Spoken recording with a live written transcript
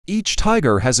Each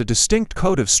tiger has a distinct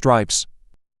coat of stripes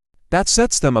that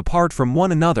sets them apart from one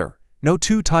another. No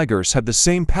two tigers have the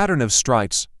same pattern of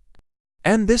stripes,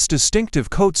 and this distinctive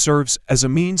coat serves as a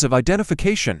means of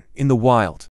identification in the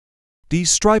wild.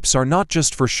 These stripes are not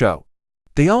just for show.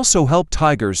 They also help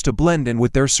tigers to blend in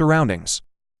with their surroundings,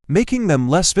 making them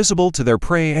less visible to their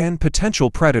prey and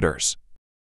potential predators.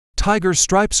 Tiger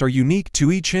stripes are unique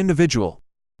to each individual,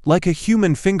 like a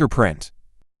human fingerprint.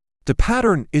 The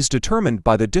pattern is determined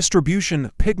by the distribution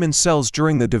of pigment cells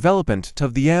during the development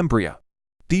of the embryo.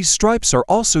 These stripes are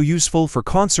also useful for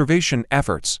conservation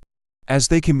efforts, as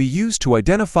they can be used to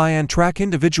identify and track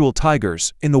individual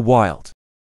tigers in the wild.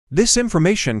 This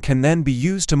information can then be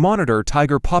used to monitor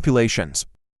tiger populations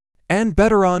and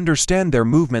better understand their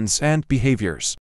movements and behaviors.